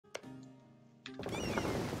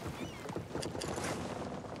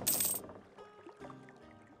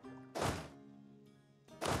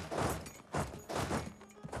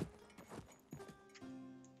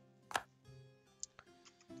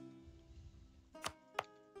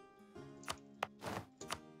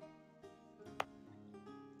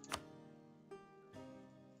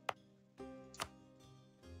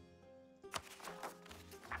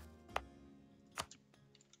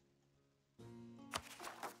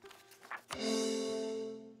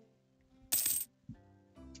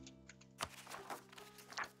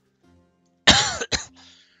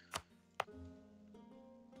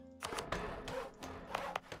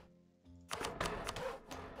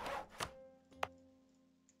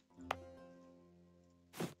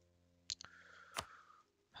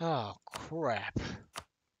Oh, crap.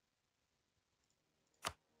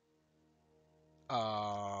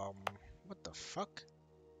 What the fuck?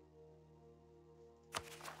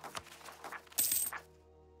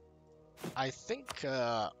 I think,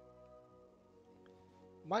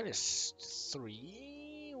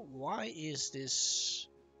 -3? Why is this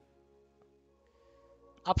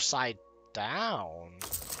upside down?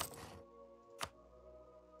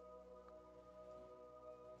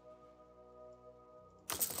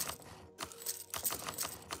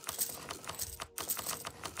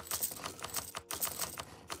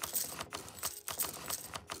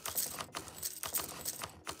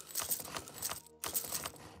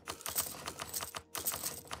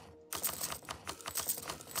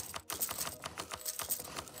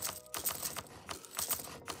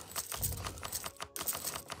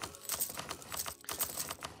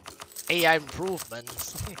 AI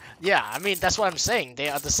improvements. Yeah, I mean, that's what I'm saying. They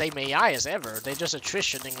are the same AI as ever. They're just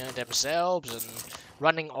attritioning themselves and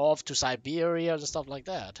running off to Siberia and stuff like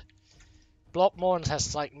that. Bloodborne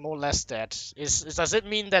has like more or less that. Does it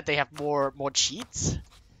mean that they have more cheats?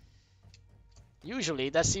 Usually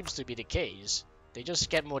that seems to be the case. They just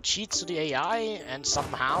get more cheats to the AI and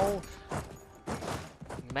somehow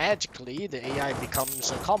magically the AI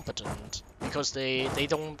becomes competent because they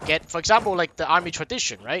don't get, for example, like the army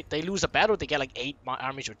tradition, right? They lose a battle, they get like 8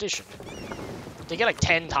 army tradition. They get like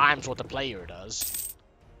 10 times what the player does.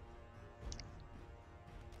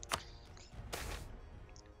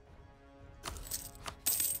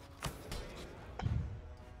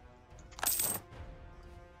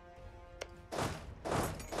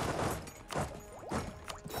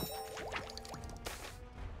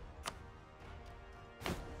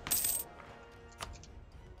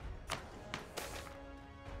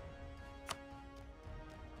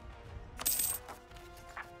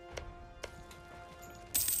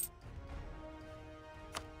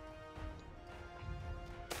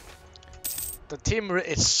 The team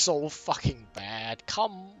is so fucking bad.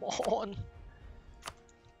 Come on.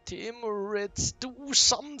 Timurids, do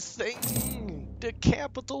something! The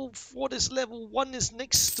capital for this level 1 is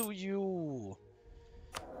next to you!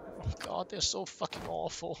 Oh god, they're so fucking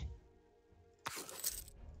awful.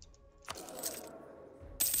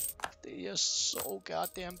 They are so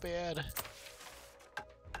goddamn bad.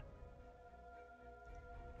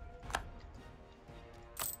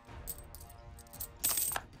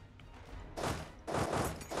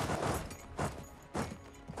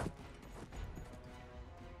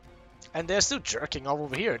 And they're still jerking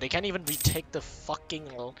over here. They can't even retake the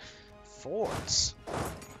fucking forts.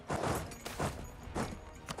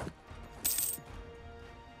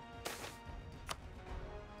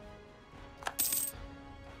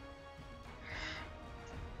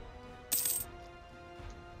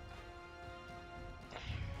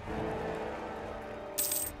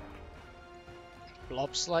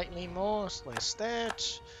 Blob slightly more, less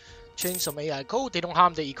that. Change some AI code, they don't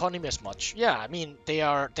harm the economy as much. Yeah, I mean,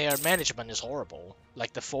 their management is horrible.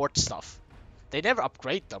 Like the fort stuff. They never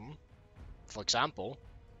upgrade them, for example.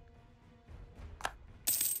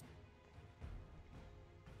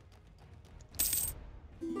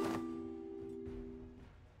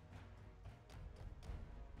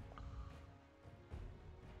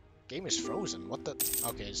 Game is frozen, what the?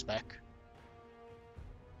 Okay, it's back.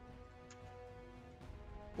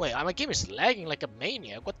 Wait, my game is lagging like a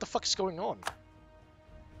maniac. What the fuck is going on?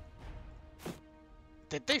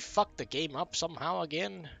 Did they fuck the game up somehow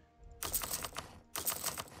again?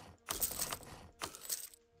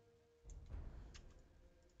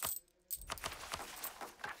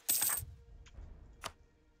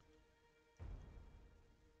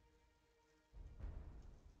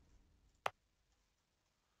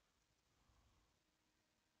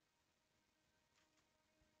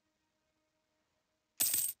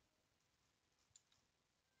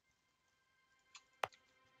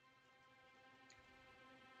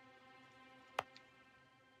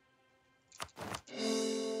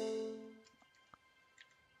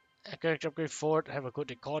 Character upgrade fort, have a good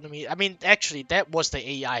economy. I mean, actually, that was the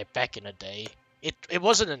AI back in the day. It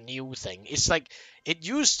wasn't a new thing. It's like, it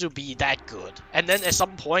used to be that good. And then at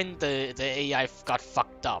some point, the AI got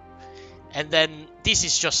fucked up. And then this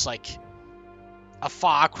is just like a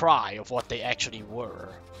far cry of what they actually were.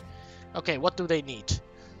 Okay, what do they need?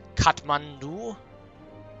 Kathmandu,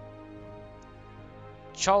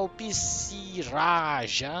 Chaupisi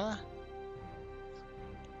Raja,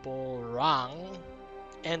 Borang,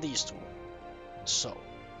 and these two. So,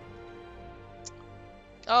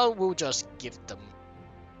 we'll just give them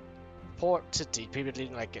Port City. People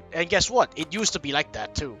didn't like it, and guess what? It used to be like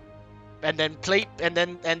that too. And then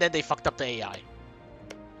they fucked up the AI.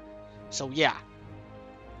 So yeah,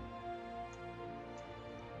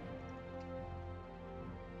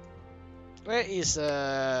 Where is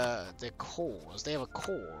the cores? They have a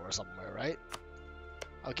core somewhere, right?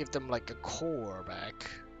 I'll give them like a core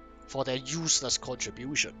back for their useless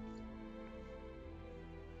contribution.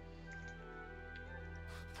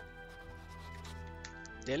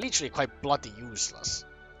 They're literally quite bloody useless.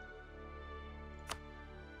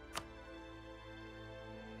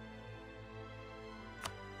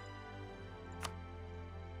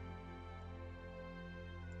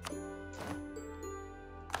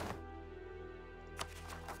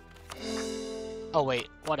 Oh wait,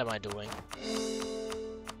 what am I doing?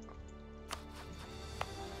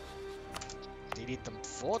 Delete them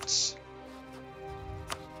forts.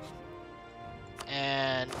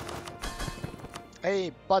 And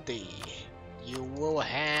hey buddy, you will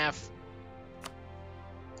have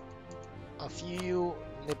a few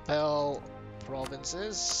Nepal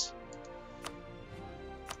provinces.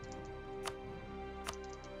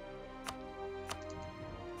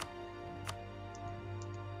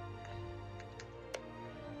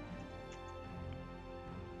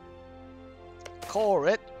 Core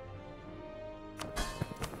it.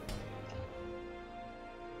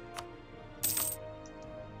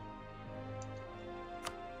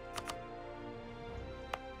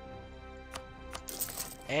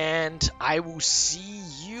 And I will see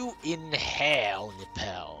you in hell,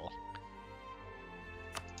 Nepal.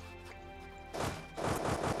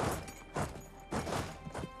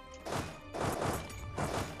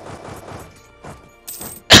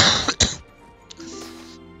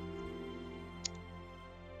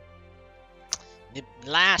 The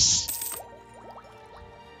last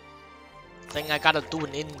thing I gotta do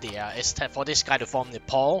in India is for this guy to form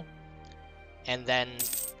Nepal. And then,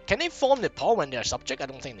 can they form Nepal when they're subject? I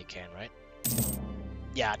don't think they can, right?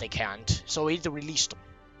 Yeah, they can't. So we need to release them.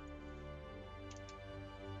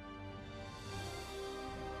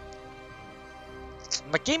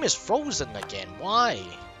 My game is frozen again. Why?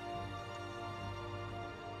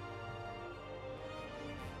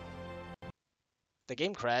 The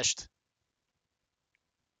game crashed.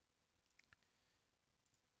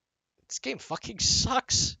 This game fucking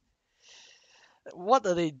sucks. What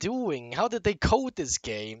are they doing? How did they code this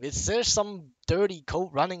game? Is there some dirty code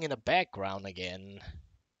running in the background again?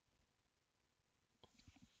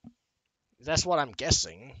 That's what I'm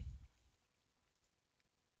guessing.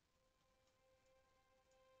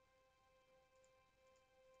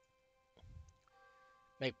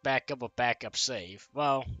 Make backup or backup save.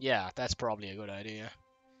 Well, yeah, that's probably a good idea.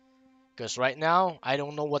 Because right now, I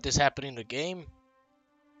don't know what is happening in the game.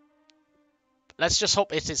 Let's just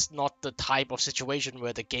hope it is not the type of situation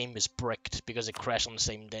where the game is bricked because it crashed on the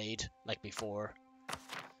same date, like before.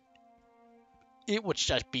 It would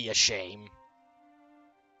just be a shame.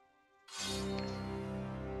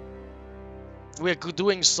 We're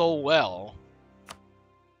doing so well.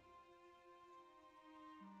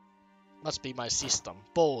 Must be my system.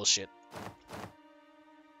 Bullshit.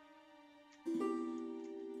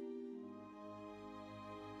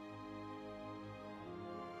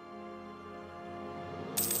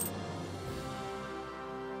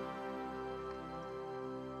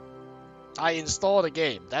 I installed the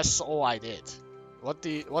game. That's all I did. What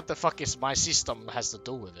the fuck is my system has to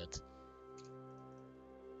do with it?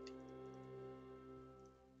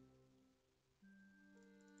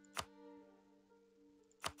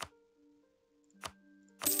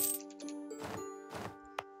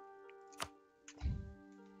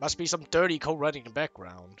 Must be some dirty code running in the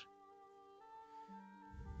background.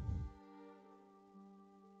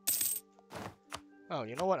 Oh,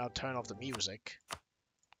 you know what? I'll turn off the music.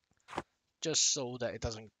 Just so that it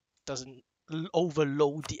doesn't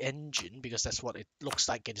overload the engine, because that's what it looks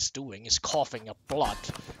like it is doing. It's coughing up blood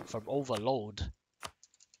from overload.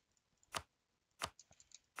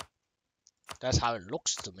 That's how it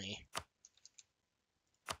looks to me.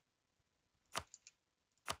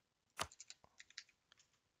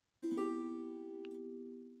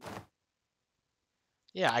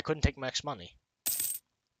 Yeah, I couldn't take max money.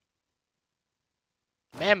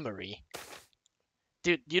 Memory?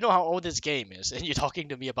 Dude, you know how old this game is, and you're talking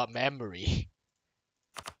to me about memory.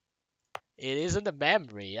 It isn't the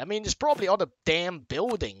memory. I mean, it's probably all the damn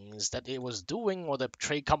buildings that it was doing, or the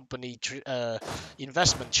trade company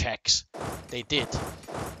investment checks they did.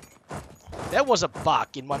 There was a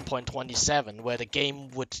bug in 1.27 where the game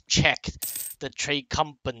would check the trade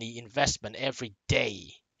company investment every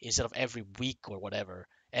day instead of every week or whatever,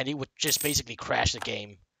 and it would just basically crash the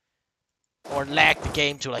game or lag the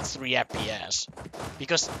game to like 3 FPS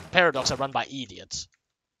because Paradox are run by idiots.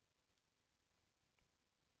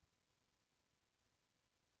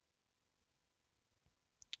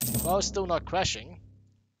 Well, it's still not crashing.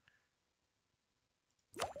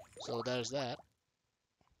 So there's that.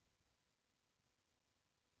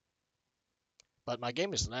 But my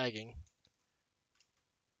game is lagging.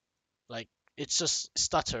 Like, it's just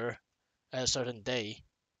stutter at a certain day.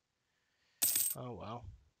 Oh well.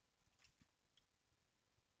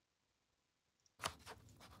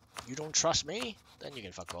 You don't trust me? Then you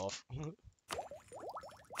can fuck off.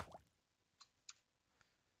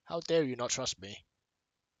 How dare you not trust me?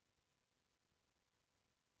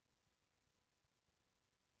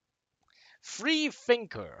 Free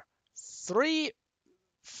thinker. Free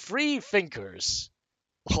thinkers.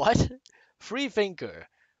 What? Free thinker.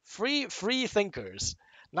 Free thinkers.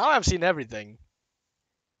 Now I've seen everything.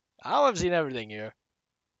 Now I've seen everything here.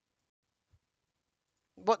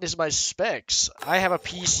 What is my specs? I have a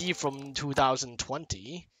PC from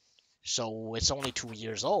 2020, so it's only 2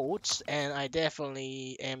 years old, and I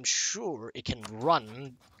definitely am sure it can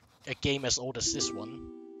run a game as old as this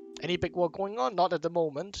one. Any big war going on? Not at the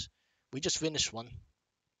moment. We just finished one.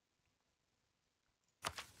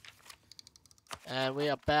 And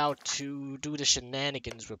we're about to do the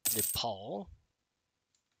shenanigans with Nepal.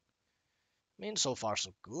 I mean, so far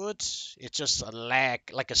so good. It's just a lag,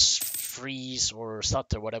 like a freeze or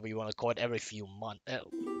stutter, whatever you want to call it, every few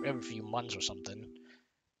months or something.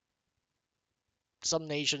 Some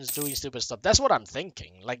nations doing stupid stuff. That's what I'm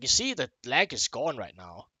thinking. Like, you see, the lag is gone right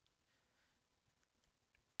now.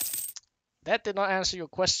 That did not answer your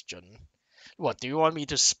question. What, do you want me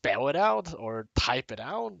to spell it out or type it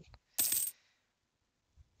out?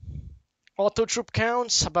 Auto troop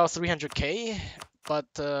counts about 300k,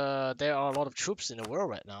 but there are a lot of troops in the world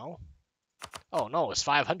right now. Oh no, it's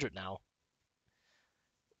 500 now.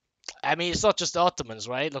 I mean, it's not just the Ottomans,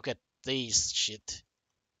 right? Look at these shit.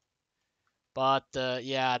 But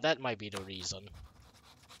yeah, that might be the reason.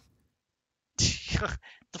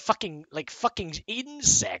 The fucking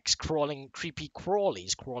insects crawling, creepy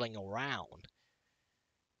crawlies crawling around.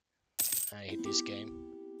 I hate this game.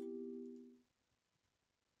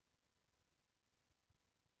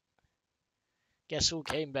 Guess who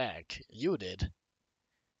came back? You did.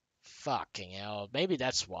 Fucking hell. Maybe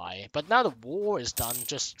that's why. But now the war is done,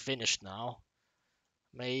 just finished now.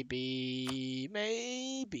 Maybe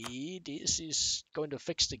this is going to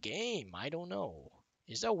fix the game. I don't know.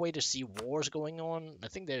 Is there a way to see wars going on? I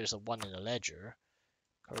think there's a one in the ledger.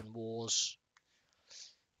 Current wars.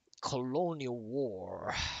 Colonial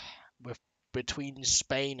war between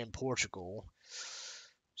Spain and Portugal.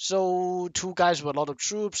 So 2 guys with a lot of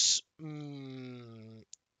troops. And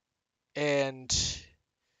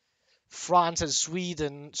France and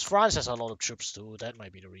Sweden. France has a lot of troops too. That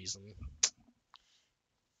might be the reason.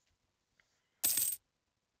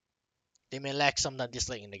 They may lack some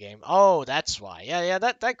dislike in the game. Oh, that's why. Yeah,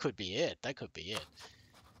 that could be it. That could be it.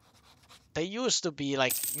 They used to be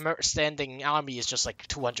like standing army is just like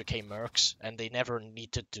 200k mercs, and they never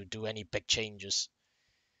needed to do any big changes.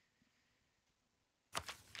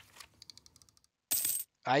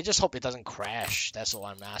 I just hope it doesn't crash. That's all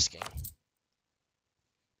I'm asking.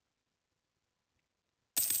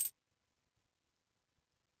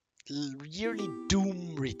 Yearly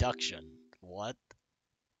doom reduction. What?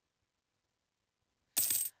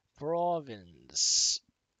 Province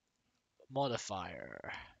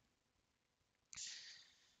modifier.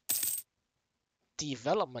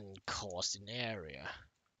 Development cost in area.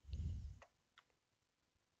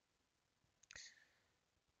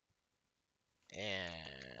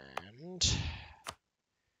 And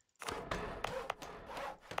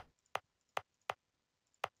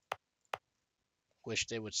wish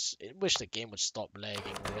the game would stop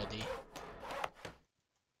lagging already.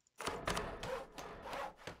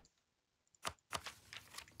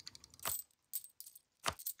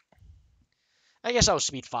 I guess I'll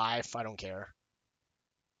speed 5. I don't care.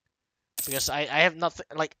 Because I have nothing,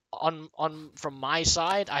 like, from my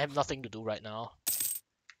side, I have nothing to do right now.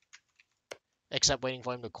 Except waiting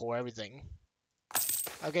for him to core everything.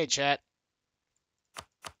 Okay, chat.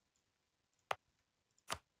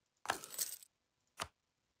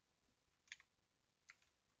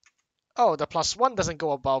 Oh, the +1 doesn't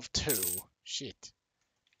go above 2. Shit.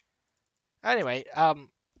 Anyway,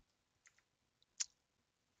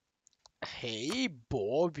 hey,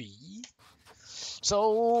 Bobby.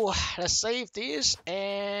 So, let's save this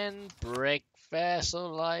and break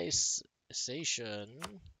vassalization.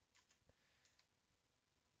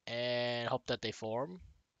 And hope that they form.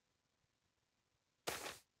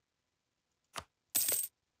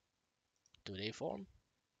 Do they form?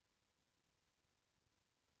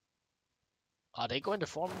 Are they going to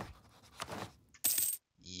form?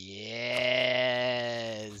 Yes.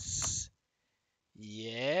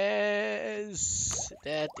 Yes.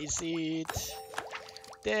 That is it.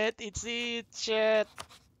 That it's it, chat.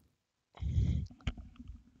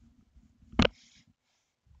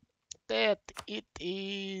 That it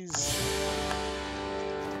is.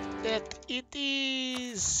 That it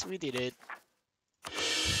is. We did it.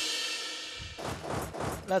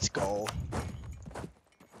 Let's go.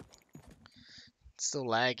 Still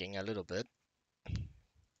lagging a little bit.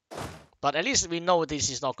 But at least we know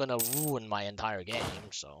this is not gonna ruin my entire game,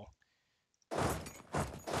 so.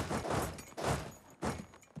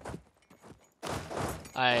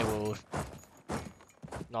 I will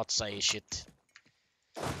not say shit.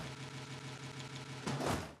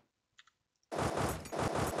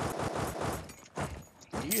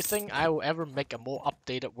 Do you think I will ever make a more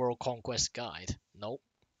updated World Conquest guide? Nope.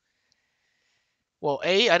 Well,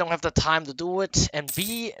 A, I don't have the time to do it, and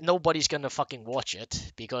B, nobody's gonna fucking watch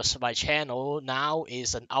it because my channel now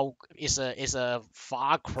is a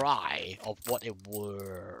far cry of what it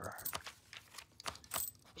were.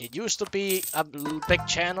 It used to be a big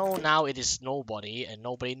channel, now it is nobody, and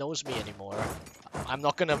nobody knows me anymore. I'm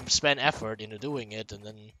not gonna spend effort into doing it, and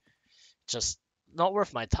then just not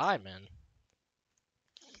worth my time, man.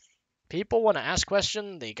 People want to ask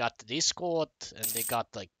questions, they got the Discord, and they got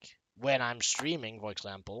like when I'm streaming, for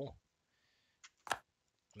example. I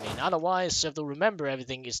mean, otherwise, you have to remember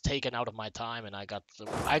everything is taken out of my time, and I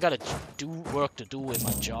gotta do work to do in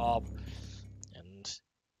my job, and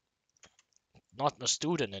not a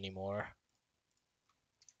student anymore.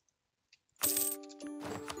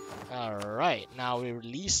 All right, now we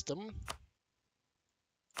release them,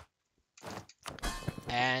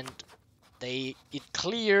 and it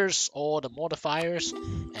clears all the modifiers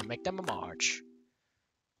and make them a march.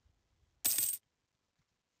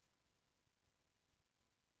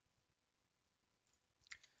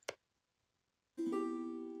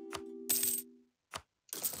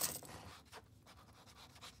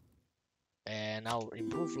 And now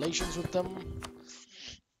improve relations with them.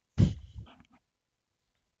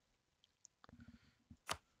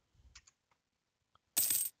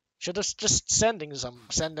 Should just send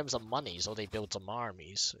them some money so they build some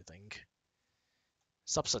armies, I think.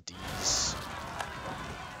 Subsidies.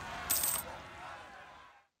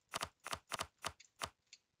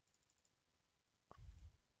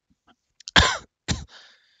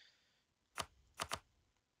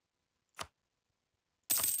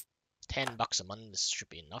 $10 a month, this should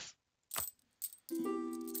be enough.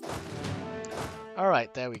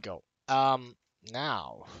 Alright, there we go.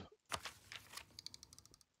 Now.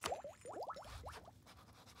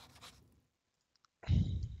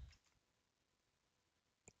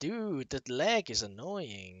 Dude, that lag is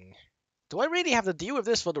annoying. Do I really have to deal with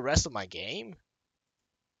this for the rest of my game?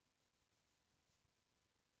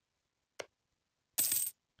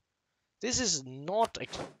 This is not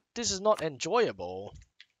enjoyable.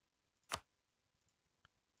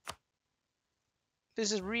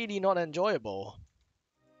 This is really not enjoyable.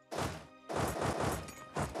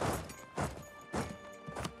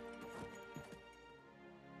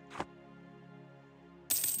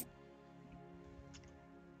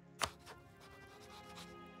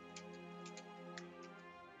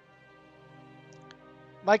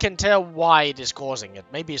 I can tell why it is causing it.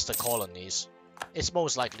 Maybe it's the colonies. It's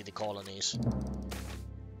most likely the colonies.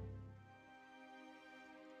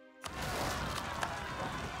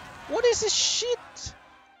 What is this shit?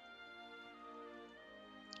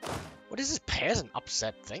 What is this peasant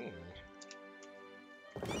upset thing?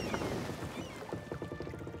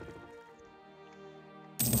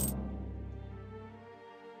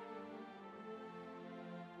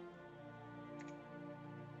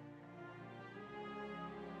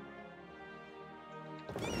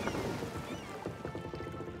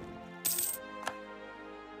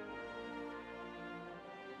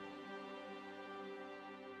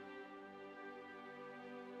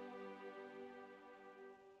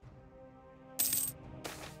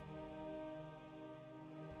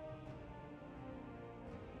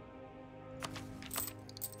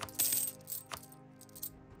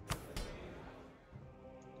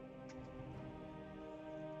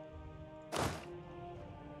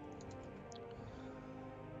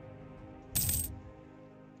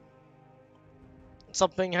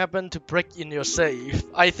 Something happened to break in your save.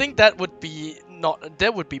 I think that would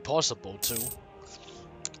be possible too.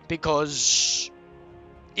 Because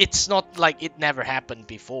it's not like it never happened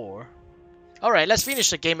before. Alright, let's finish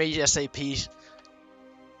the game ASAP.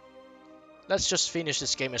 Let's just finish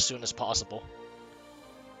this game as soon as possible.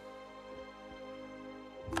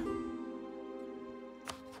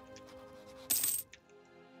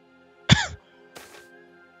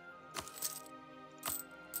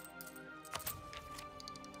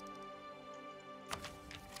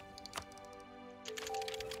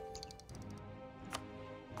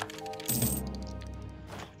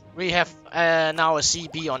 We have now a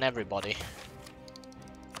CB on everybody.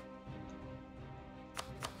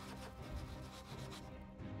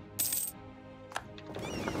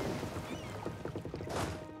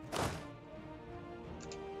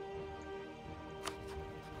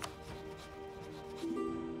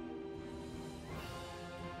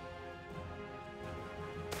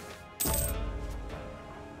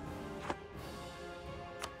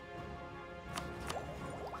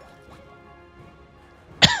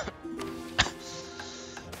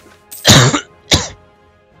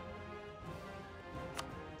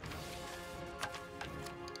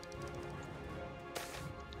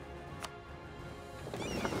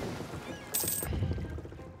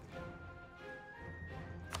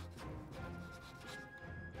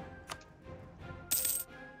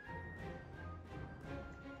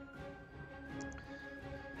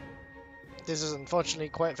 This is unfortunately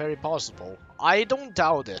quite very possible. I don't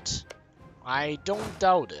doubt it. I don't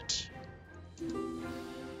doubt it.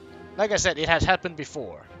 Like I said, it has happened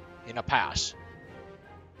before in the past.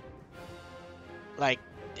 Like,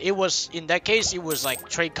 it was, in that case, it was like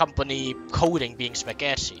trade company coding being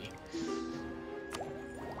spaghetti.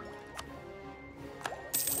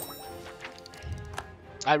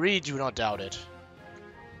 I really do not doubt it.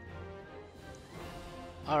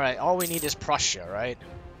 Alright, all we need is Prussia, right?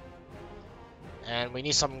 And we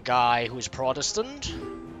need some guy who's Protestant.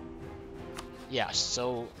 Yeah,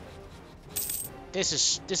 so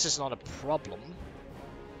this is not a problem.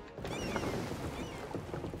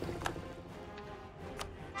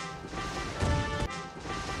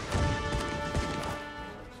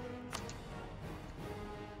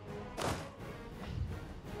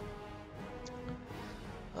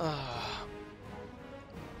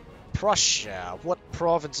 Prussia, what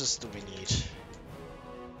provinces do we need?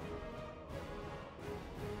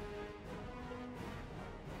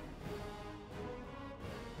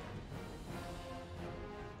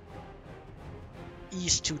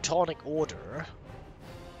 East Teutonic Order.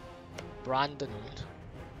 Brandenburg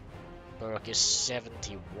is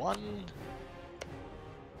 71.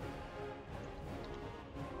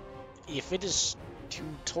 If it is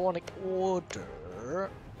Teutonic Order,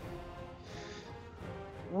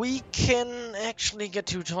 we can actually get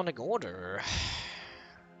Teutonic Order.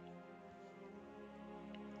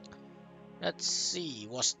 Let's see,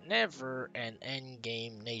 was never an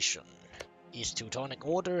endgame nation. East Teutonic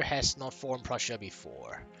Order has not formed Prussia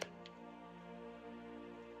before.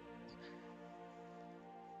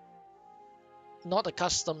 Not a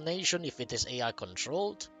custom nation if it is AI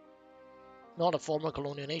controlled. Not a former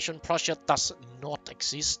colonial nation. Prussia does not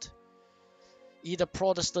exist. Either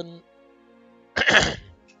Protestant.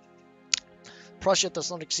 Prussia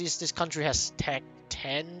does not exist. This country has tag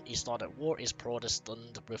 10. Is not at war. Is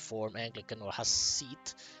Protestant, Reform, Anglican, or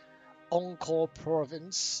Hasid. Encore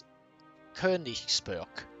province. Königsberg.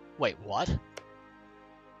 Wait, what?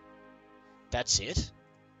 That's it?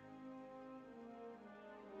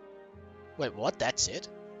 Wait, what? That's it?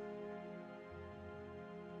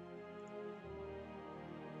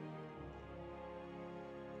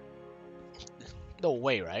 No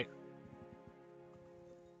way, right?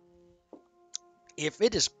 If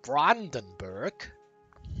it is Brandenburg,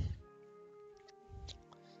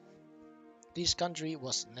 this country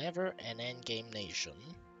was never an endgame nation.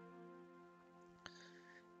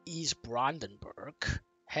 East Brandenburg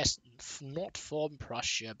has not formed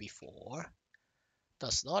Prussia before.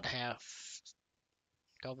 Does not have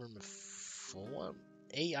government form.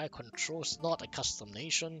 AI controls not a custom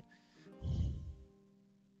nation.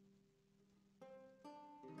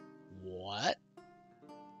 What?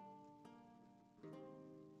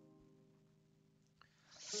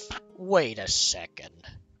 Wait a second.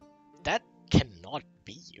 That cannot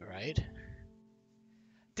be, right?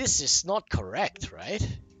 This is not correct,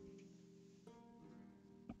 right?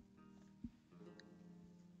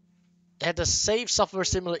 And the save suffer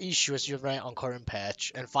similar issues you ran on current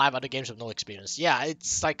patch, and 5 other games with no experience. Yeah,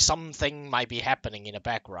 it's like something might be happening in the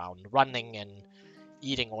background, running and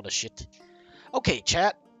eating all the shit. Okay,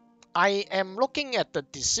 chat. I am looking at the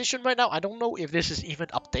decision right now. I don't know if this is even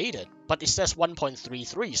updated, but it says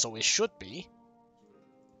 1.33, so it should be.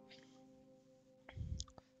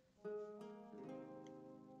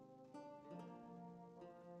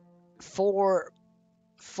 For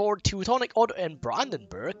Teutonic Order and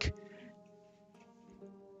Brandenburg,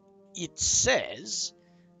 it says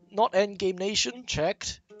not endgame nation,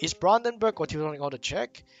 checked. Is Brandenburg or Teutonic Order,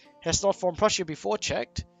 check. Has not formed Prussia before,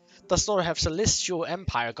 checked. Does not have Celestial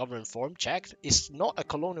Empire government form, checked. Is not a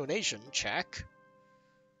colonial nation, check.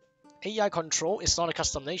 AI control is not a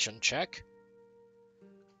custom nation, check.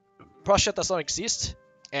 Prussia does not exist,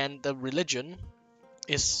 and the religion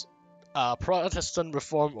is Protestant,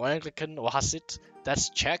 Reform, or Anglican, or Hasid. That's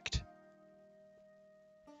checked.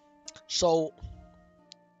 So,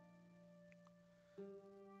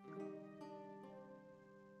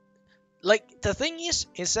 like, the thing is,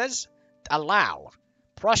 it says allowed.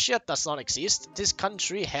 Prussia does not exist. This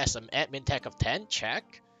country has an admin tag of 10,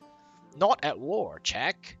 check. Not at war,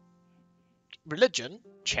 check. Religion,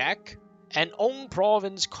 check. And own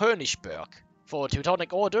province, Königsberg. For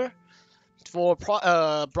Teutonic Order. For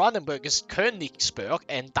Brandenburg is Königsberg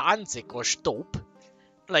and Danzig or Stob.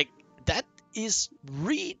 Like, that is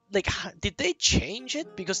like, did they change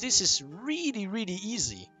it? Because this is really, really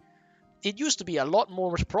easy. It used to be a lot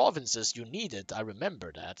more provinces you needed, I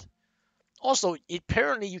remember that. Also,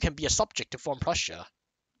 apparently you can be a subject to form Prussia.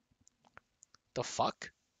 The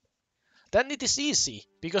fuck? Then it is easy,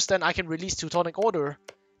 because then I can release Teutonic Order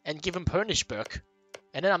and give him Königsberg.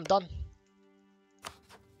 And then I'm done.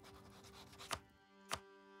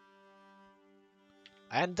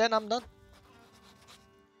 And then I'm done.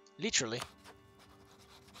 Literally.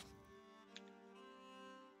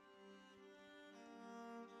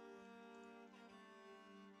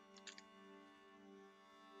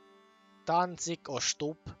 Danzig or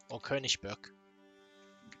Stob or Königsberg.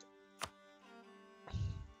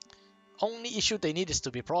 Only issue they need is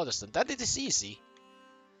to be Protestant. That it is easy.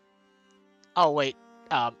 Oh wait,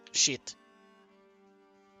 shit.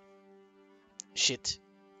 Shit.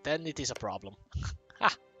 Then it is a problem.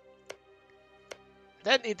 Ha!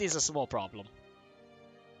 Then it is a small problem.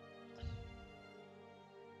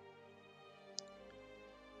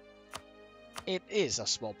 It is a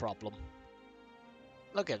small problem.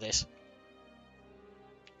 Look at this.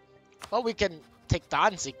 Well, we can take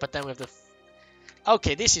Danzig, but then we have to...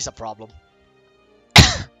 Okay, this is a problem.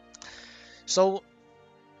 So,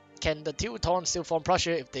 can the Teutons still form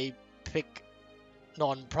Prussia if they pick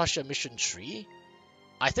non-Prussia mission 3?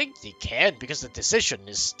 I think they can, because the decision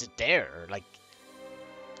is there, like...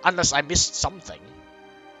 Unless I missed something.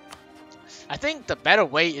 I think the better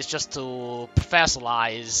way is just to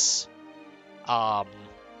vassalize...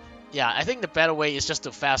 Yeah, I think the better way is just to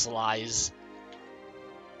vassalize...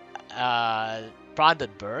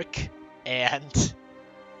 Brandenburg and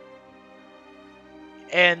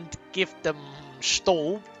give them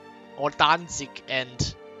Stob or Danzig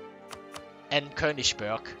and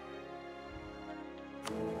Königsberg,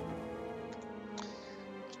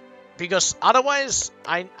 because otherwise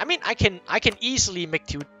I mean I can easily make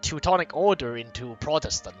Teutonic Order into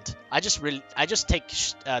Protestant. I just take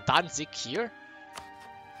Danzig here,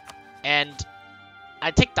 and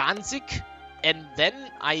I take Danzig. And then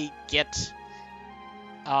I get,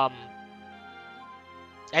 and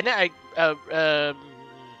then I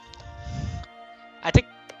take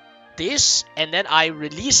this, and then I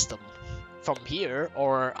release them from here,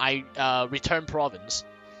 or I return province.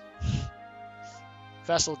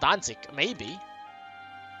 Vassal Danzig, maybe,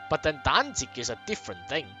 but then Danzig is a different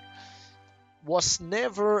thing. Was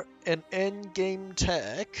never an endgame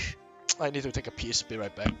tag. I need to take a piece. Be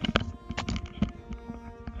right back.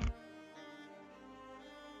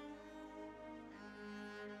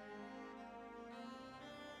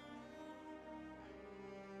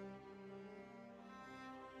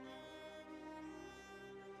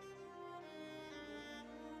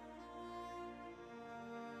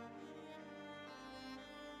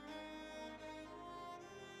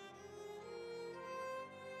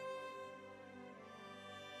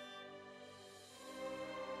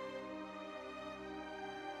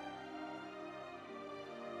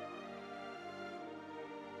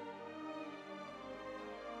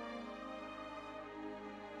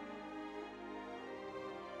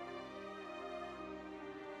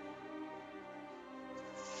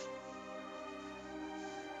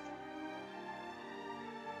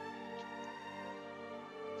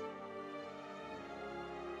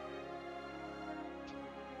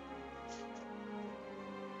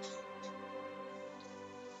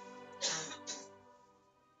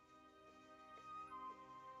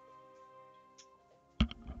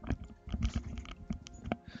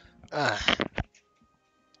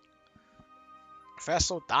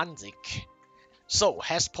 Vassal Danzig. So,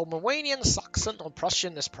 has Pomeranian, Saxon, or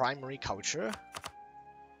Prussian as primary culture?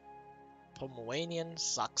 Pomeranian,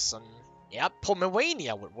 Saxon. Yeah,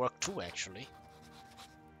 Pomerania would work too, actually.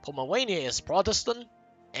 Pomerania is Protestant,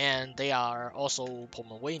 and they are also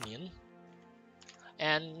Pomeranian.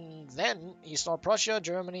 And then, East North Prussia,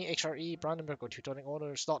 Germany, HRE, Brandenburg, or Teutonic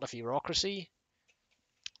Order. It's not a bureaucracy.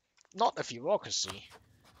 Not a bureaucracy.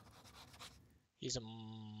 He's a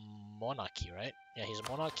monarchy, right? Yeah, he's a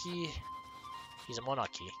monarchy. He's a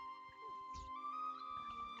monarchy.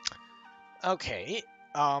 Okay.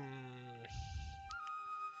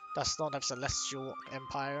 Does not have celestial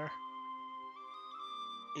empire.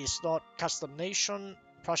 Is not custom nation.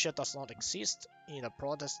 Prussia does not exist. Either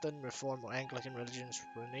Protestant, Reform, or Anglican religions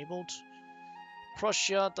were enabled.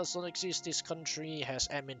 Prussia does not exist. This country has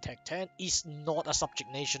admin tech 10. Is not a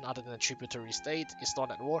subject nation other than a tributary state. It's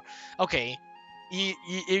not at war. Okay.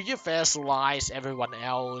 If you vassalize everyone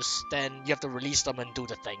else, then you have to release them and do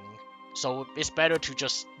the thing. So it's better to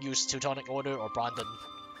just use Teutonic Order or Brandon.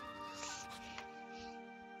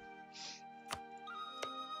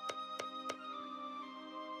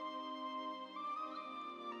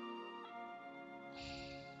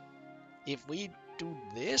 If we do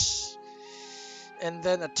this and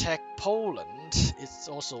then attack Poland, it's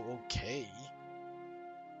also okay.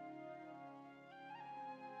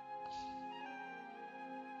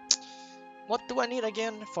 What do I need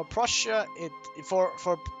again? For Prussia,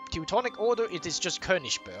 for Teutonic Order, it is just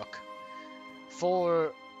Königsberg.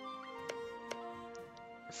 For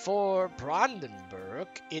Brandenburg,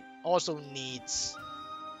 it also needs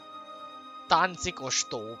Danzig or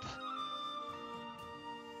Stob.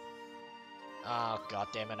 Oh god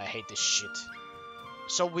damn it, I hate this shit.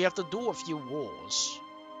 So we have to do a few wars.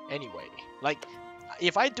 Anyway, like,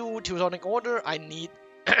 if I do Teutonic Order, I need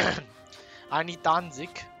I need Danzig.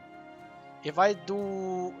 If I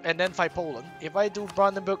do, and then fight Poland. If I do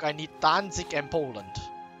Brandenburg, I need Danzig and Poland.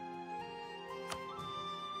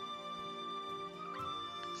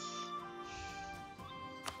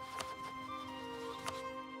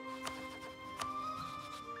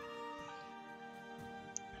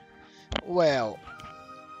 Well,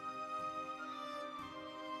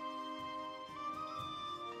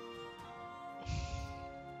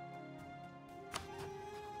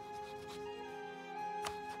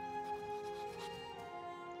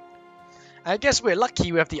 I guess we're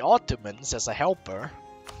lucky we have the Ottomans as a helper.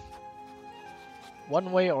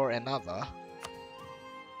 One way or another.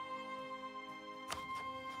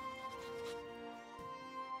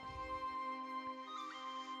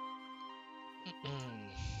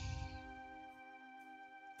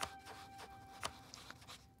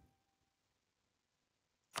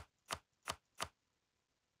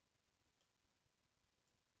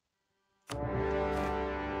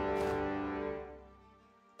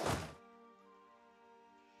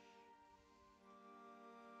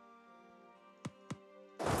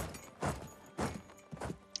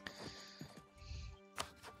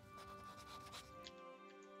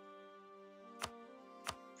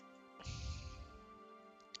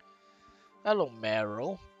 Hello,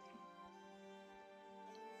 Meryl.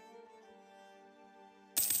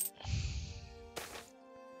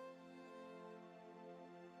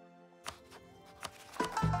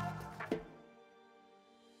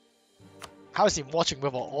 How's he watching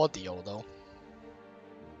with our audio though?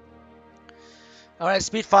 Alright,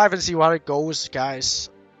 speed 5 and see how it goes, guys.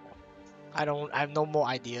 I have no more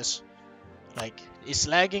ideas. Like, it's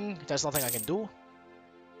lagging, there's nothing I can do.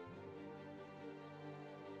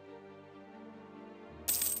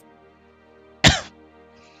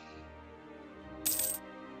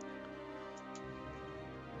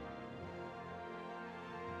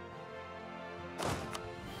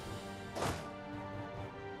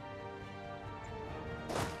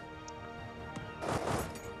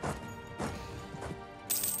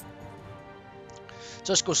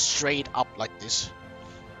 Just go straight up like this.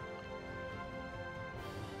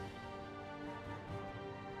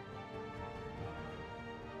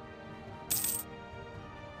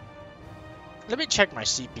 Let me check my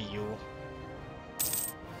CPU.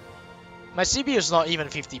 My CPU is not even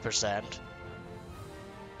 50%.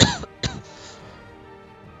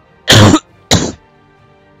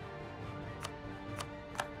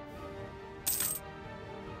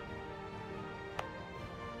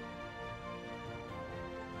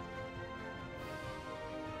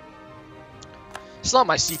 It's not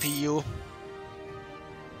my CPU.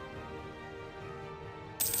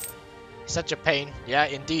 Such a pain. Yeah,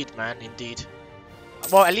 indeed, man, indeed.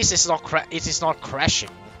 Well, at least it's not it is not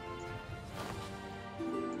crashing.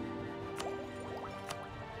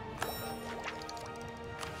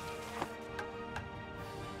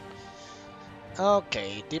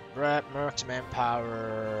 Okay, deep red, mercs,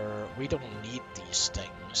 manpower. We don't need these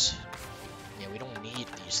things. Yeah, we don't need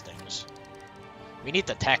these things. We need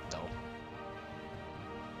the tech though.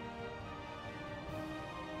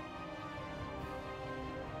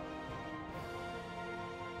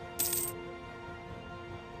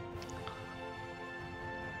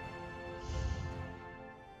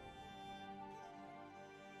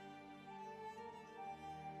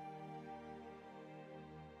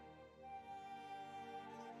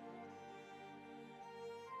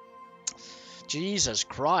 Jesus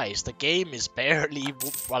Christ, the game is barely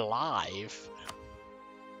alive.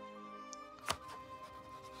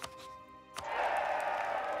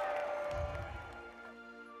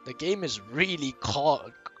 The game is really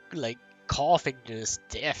coughing to its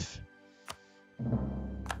death.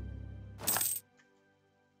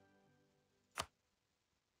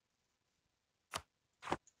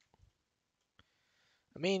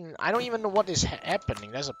 I mean, I don't even know what is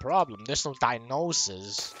happening. That's a problem. There's no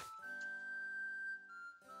diagnosis.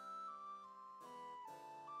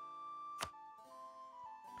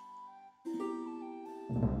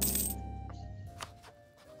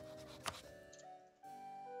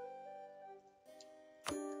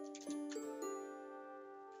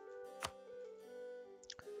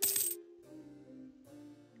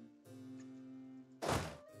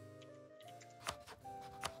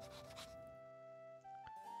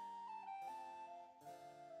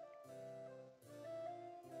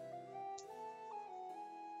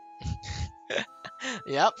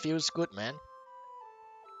 Yep, feels good, man.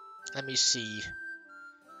 Let me see.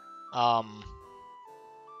 Can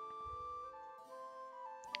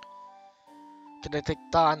I take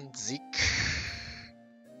Danzig?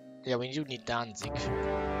 Yeah, we do need Danzig.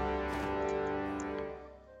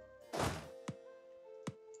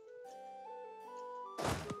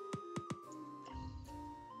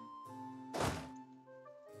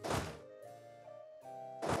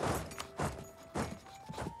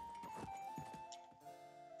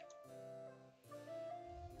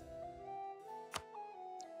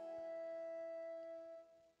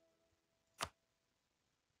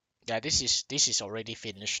 Yeah, this is already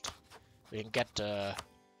finished. We can get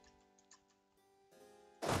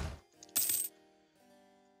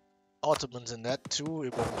Ottomans in that too.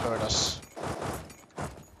 It won't hurt us.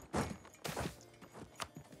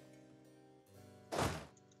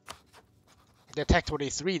 The attack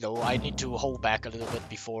 23 though, I need to hold back a little bit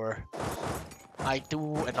before I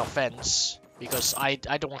do an offense because I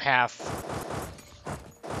don't have.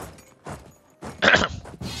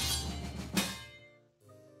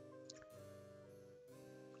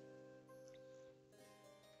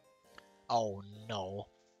 Oh no.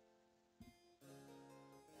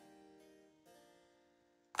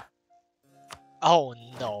 Oh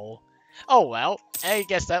no. Oh well, I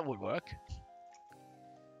guess that would work.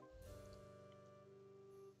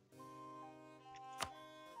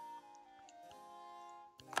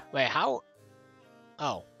 Wait, how?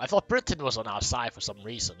 Oh, I thought Britain was on our side for some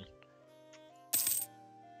reason.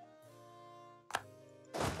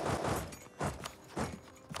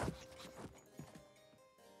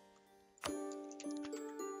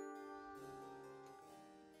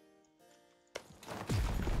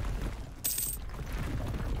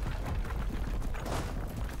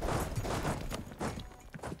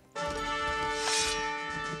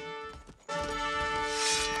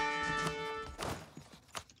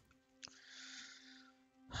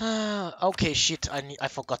 Okay, shit, I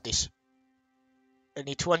forgot this. I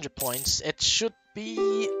need 200 points. It should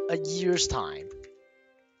be a year's time.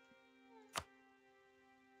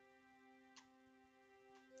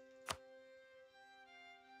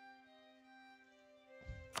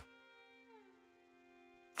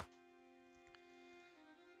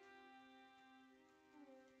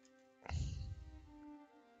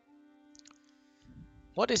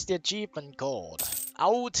 What is the achievement called?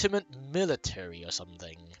 Ultimate Military or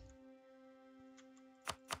something.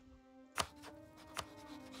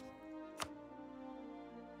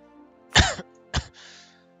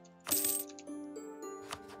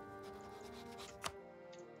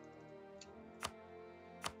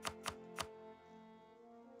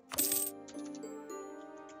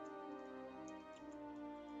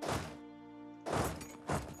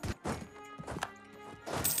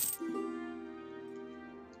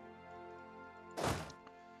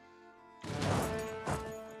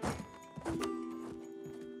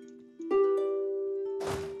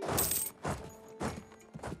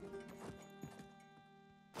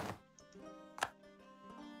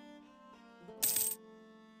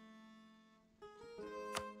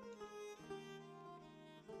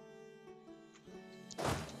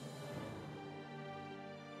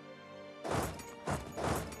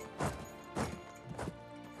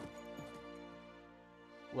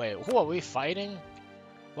 Wait, who are we fighting?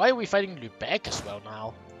 Why are we fighting Lubeck as well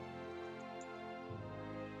now?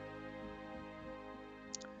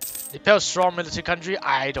 Nepal strong military country?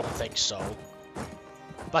 I don't think so.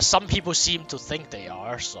 But some people seem to think they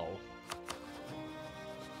are, so...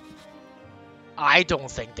 I don't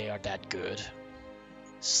think they are that good.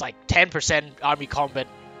 It's like 10% army combat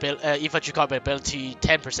infantry combat ability,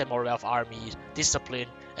 10% more of army, discipline,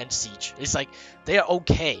 and siege. It's like they are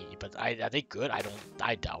okay, but are they good?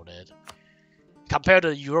 I doubt it. Compared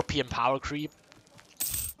to European power creep,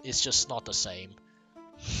 it's just not the same.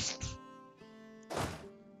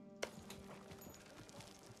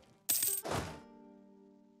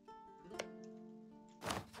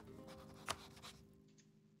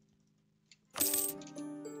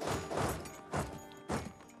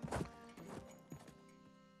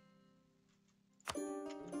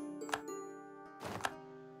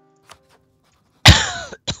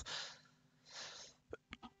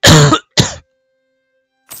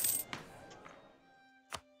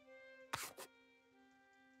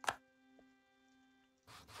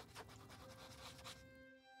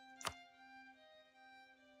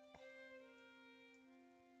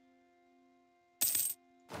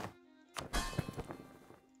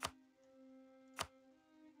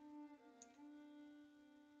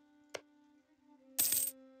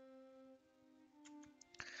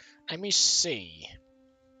 Let me see.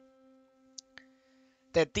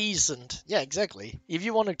 They're decent. Yeah, exactly. If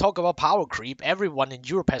you want to talk about power creep, everyone in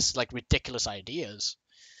Europe has like ridiculous ideas.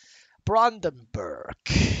 Brandenburg.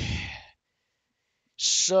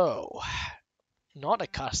 So, not a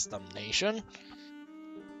custom nation.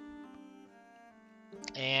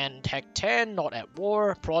 And Tech 10, not at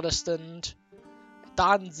war. Protestant.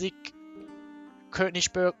 Danzig,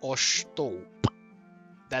 Königsberg, or Stolp.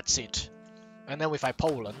 That's it. And then we fight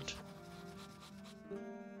Poland.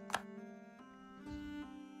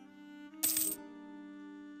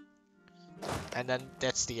 And then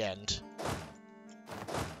that's the end.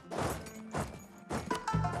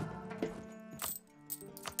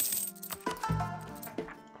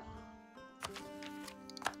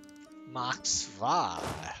 Maxval.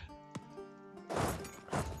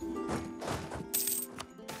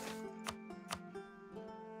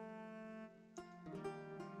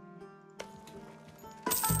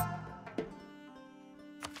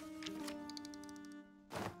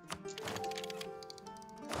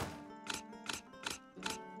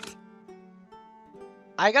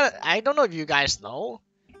 I don't know if you guys know,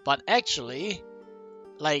 but actually,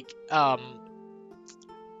 like,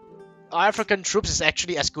 African troops is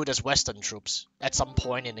actually as good as Western troops at some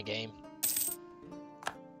point in the game.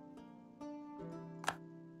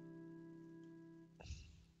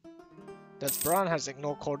 Does Brown has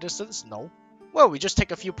ignored core distance? No. Well, we just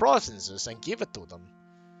take a few provinces and give it to them.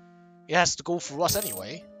 It has to go through us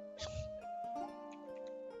anyway.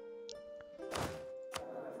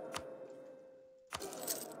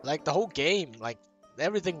 Like, the whole game, like,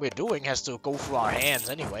 everything we're doing has to go through our hands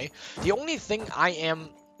anyway. The only thing I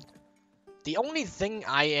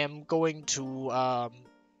am going to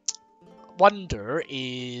wonder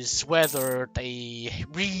is whether they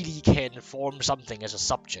really can form something as a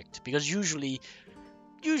subject, because usually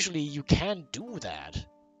you can't do that.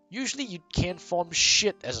 Usually you can't form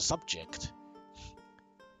shit as a subject.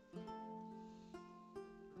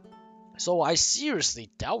 So I seriously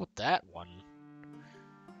doubt that one.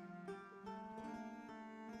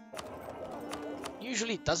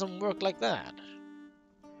 Usually it doesn't work like that.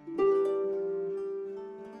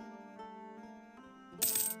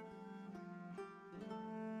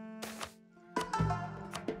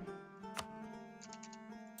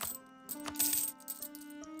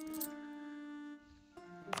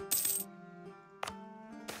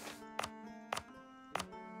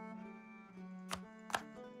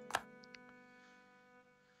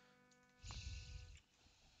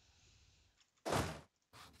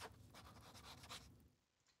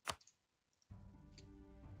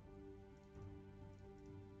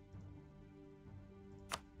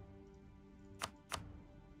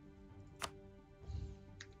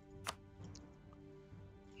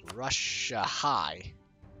 Russia high.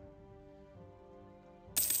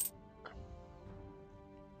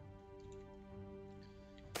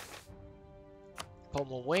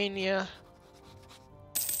 Pomerania.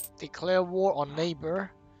 Declare war on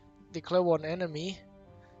neighbor. Declare war on enemy.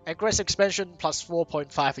 Aggressive expansion plus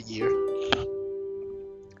 4.5 a year.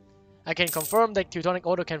 I can confirm that Teutonic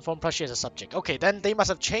Order can form Prussia as a subject. Okay, then they must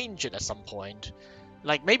have changed it at some point.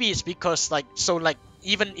 Like, maybe it's because, like, so, like,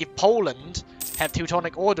 even if Poland have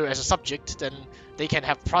Teutonic Order as a subject, then they can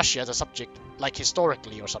have Prussia as a subject, like,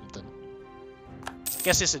 historically or something.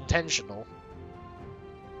 Guess it's intentional.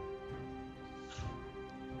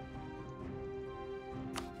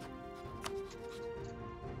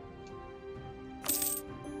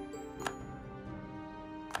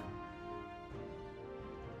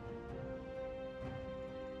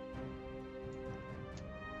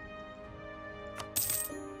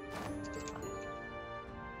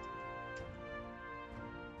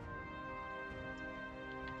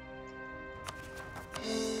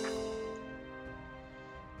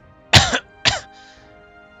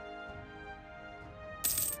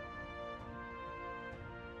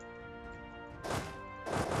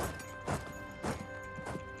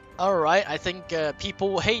 Alright, I think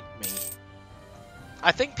people hate me.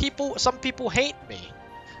 I think some people hate me.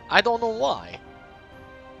 I don't know why.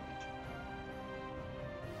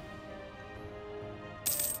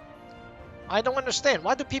 I don't understand.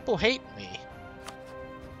 Why do people hate me?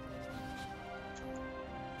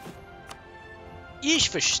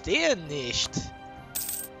 Ich verstehe nicht.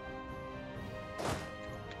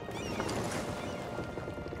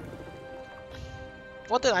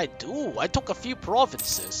 What did I do? I took a few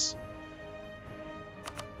provinces.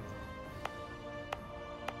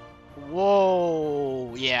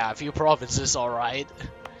 Whoa, yeah, a few provinces, alright.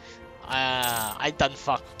 I done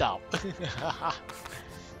fucked up.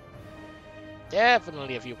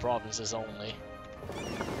 Definitely a few provinces only.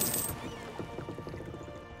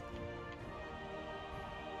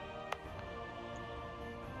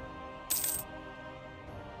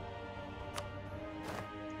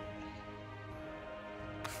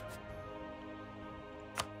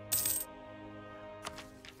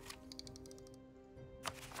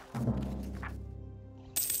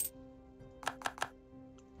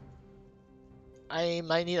 I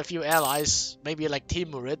might need a few allies, maybe like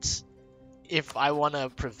Timurids, if I want to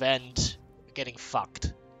prevent getting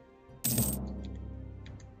fucked.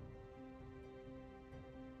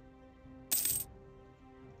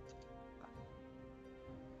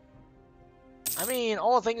 I mean,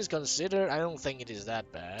 all things considered, I don't think it is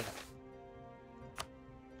that bad.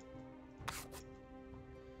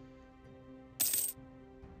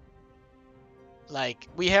 Like,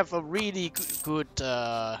 we have a really good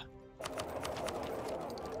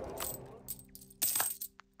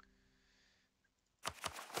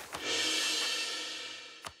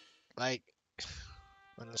like,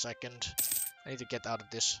 wait a second. I need to get out of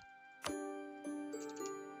this.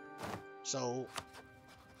 So,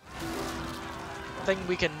 I think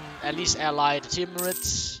we can at least ally the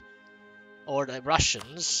Timurids or the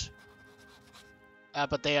Russians.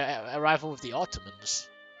 But they are a rival with the Ottomans.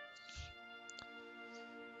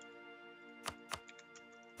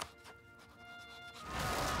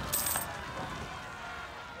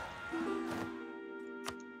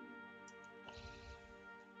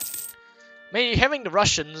 Maybe having the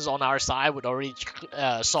Russians on our side would already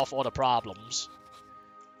solve all the problems.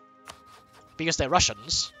 Because they're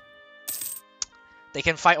Russians. They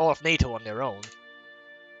can fight all of NATO on their own.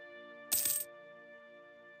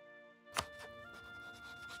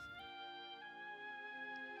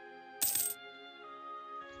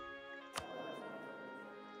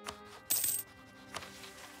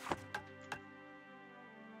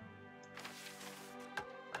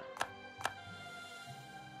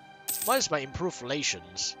 What is my improved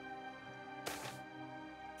relations?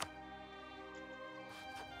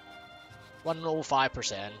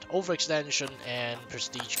 105%. Overextension and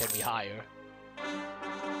prestige can be higher.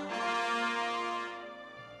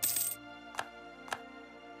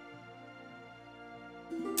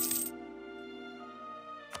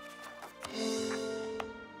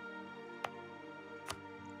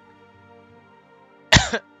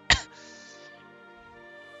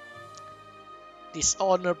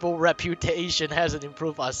 Dishonorable reputation hasn't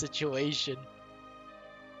improved our situation.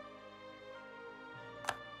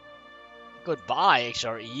 Goodbye,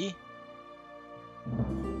 XRE.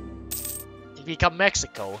 You become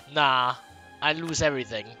Mexico. Nah, I lose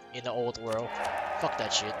everything in the old world. Fuck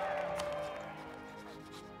that shit.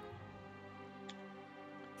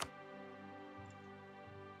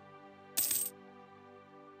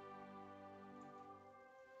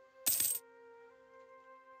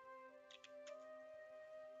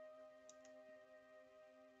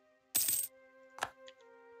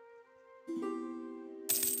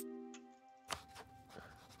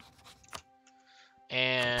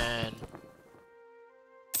 And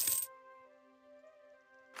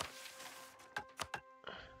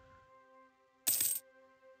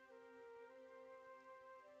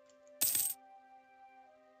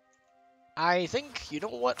I think, you know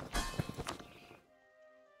what?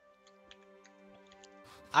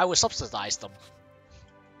 I will subsidize them.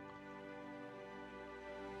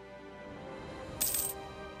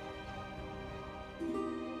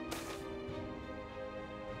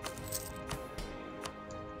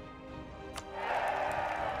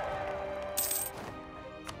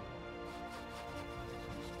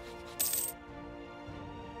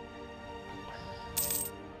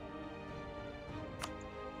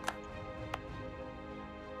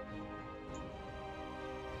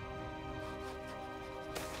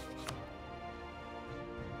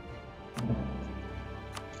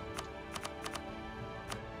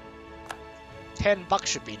 $10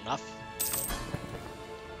 should be enough.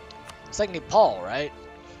 It's like Nepal, right?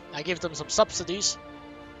 I give them some subsidies,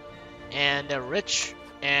 and they're rich.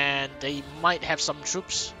 And they might have some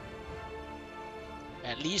troops,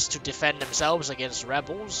 at least to defend themselves against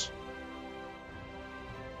rebels.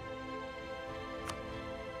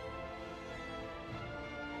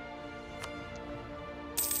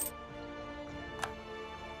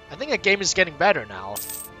 I think the game is getting better now.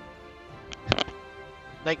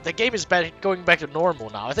 Like, the game is going back to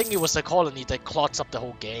normal now. I think it was the colony that clots up the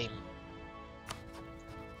whole game.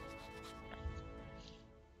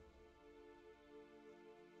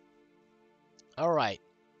 Alright.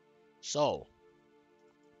 So.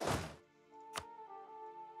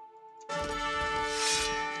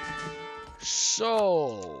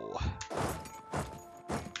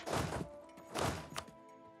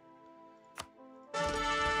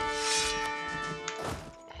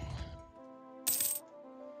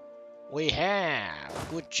 We have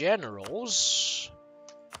good generals.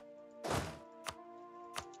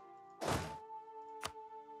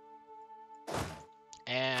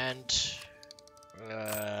 And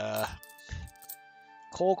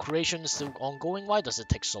core creation is still ongoing. Why does it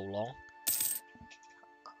take so long?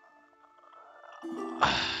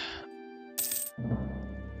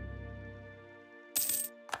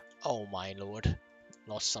 Oh my lord.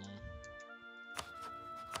 Lost some.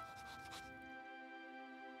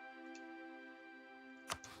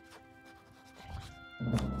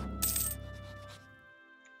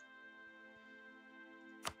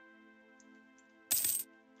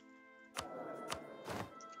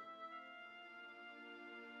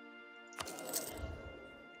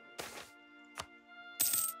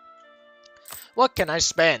 What can I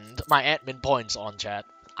spend my admin points on, chat?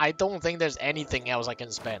 I don't think there's anything else I can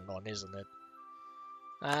spend on, isn't it?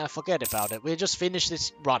 Forget about it. We'll just finish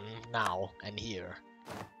this run now and here.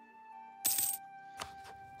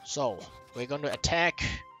 So, we're going to attack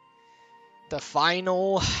the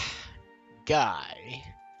final guy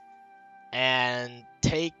and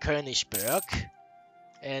take Königsberg.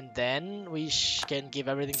 And then we can give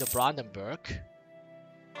everything to Brandenburg.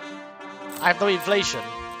 I have no inflation.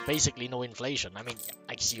 Basically no inflation. I mean,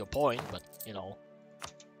 I see your point, but, you know.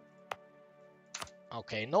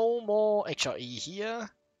 Okay, no more HRE here.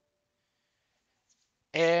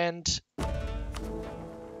 And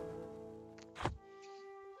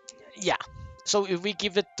yeah, so if we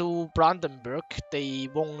give it to Brandenburg, they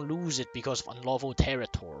won't lose it because of unlawful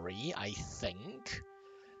territory, I think.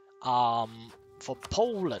 For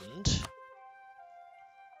Poland,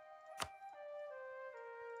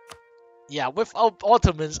 yeah, without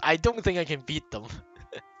Ottomans, I don't think I can beat them.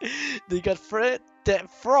 They got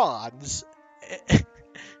France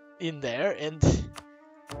in there, and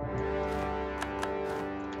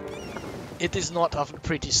it is not a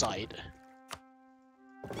pretty sight.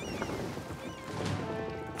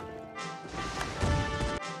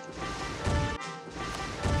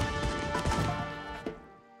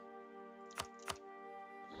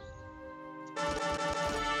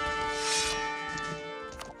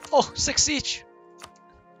 Oh, 6 siege!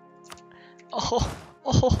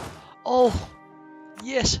 Oh,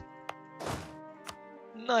 yes!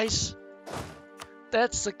 Nice!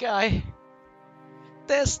 That's the guy!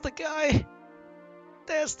 That's the guy!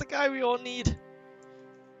 That's the guy we all need!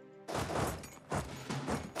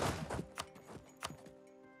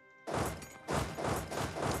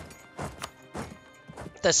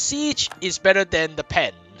 The siege is better than the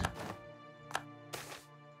pen.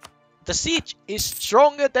 The siege is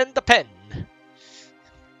stronger than the pen.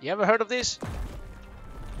 You ever heard of this?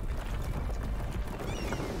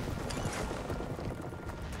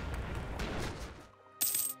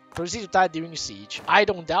 Proceed to die during siege. I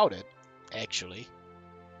don't doubt it, actually.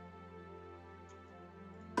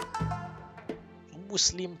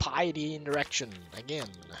 Muslim piety interaction again.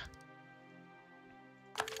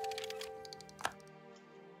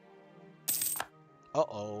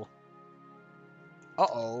 Uh-oh.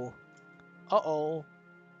 Uh-oh. Uh-oh.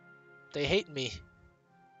 They hate me.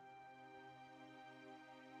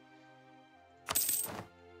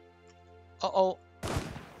 Uh-oh.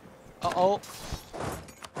 Uh-oh.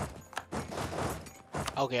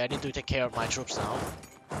 Okay, I need to take care of my troops now.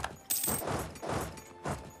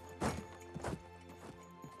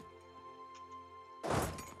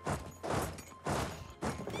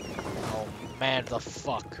 Oh man, the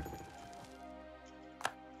fuck.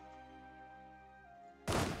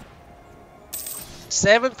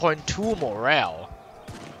 .2 morale.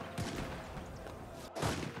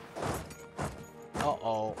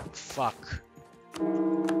 Uh-oh. Fuck.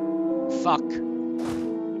 Fuck.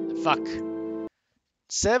 Fuck.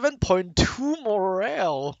 7.2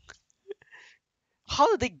 morale.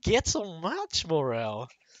 How did they get so much morale?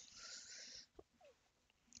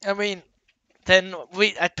 I mean, Then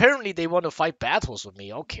apparently they want to fight battles with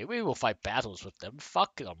me. Okay, we will fight battles with them.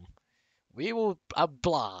 Fuck them. We will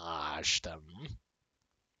oblige them.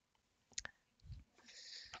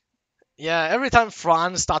 Yeah, every time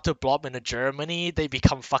France start to blob into Germany, they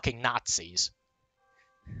become fucking Nazis.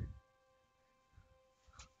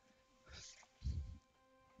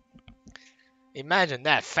 Imagine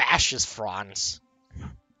that, fascist France.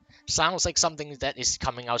 Sounds like something that is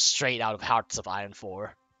coming out straight out of Hearts of Iron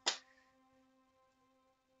 4.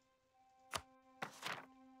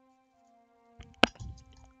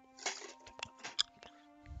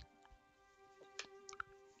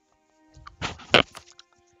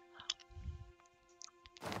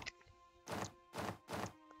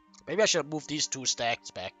 Maybe I should move these 2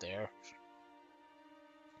 stacks back there.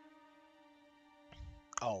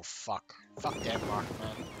 Oh, fuck. Fuck Denmark,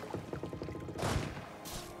 man.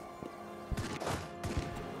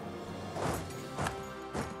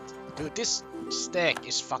 Dude, this stack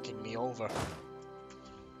is fucking me over.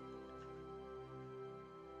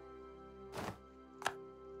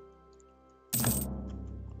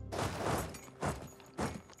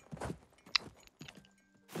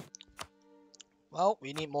 Well,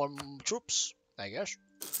 we need more troops, I guess.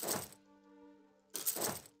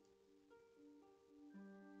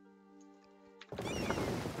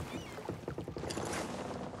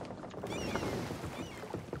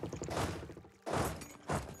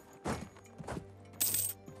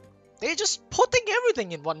 They're just putting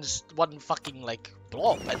everything in one fucking, like,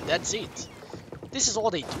 blob, and that's it. This is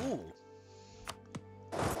all they do.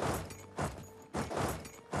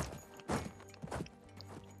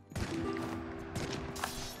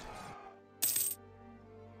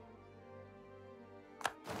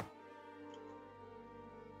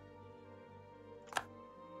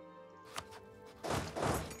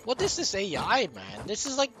 What is this AI, man? This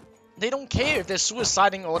is like, they don't care if they're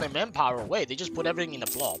suiciding all their manpower away. They just put everything in a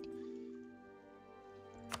blob.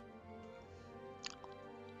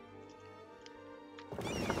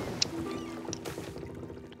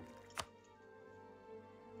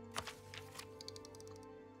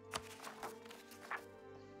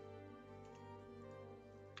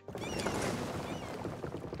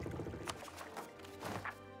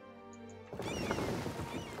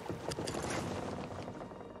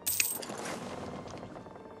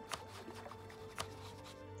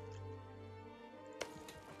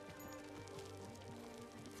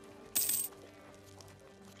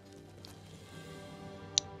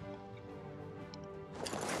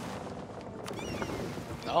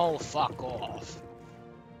 Oh, fuck off.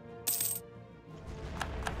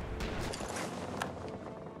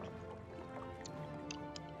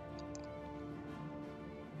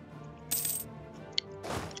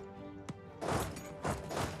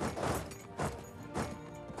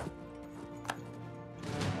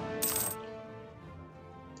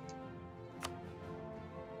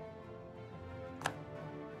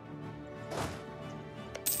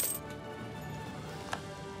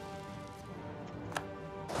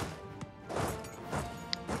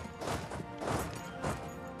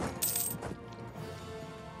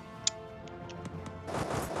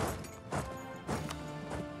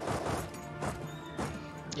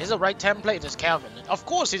 Is the right template is Calvin. Of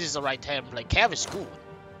course it is the right template. Cav is good.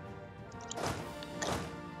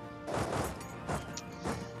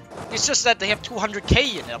 It's just that they have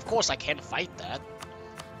 200k in it. Of course I can't fight that.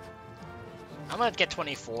 I'm gonna get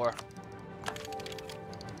 24.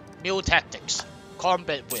 Mule tactics.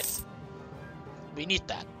 Combat width. We need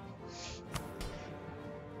that.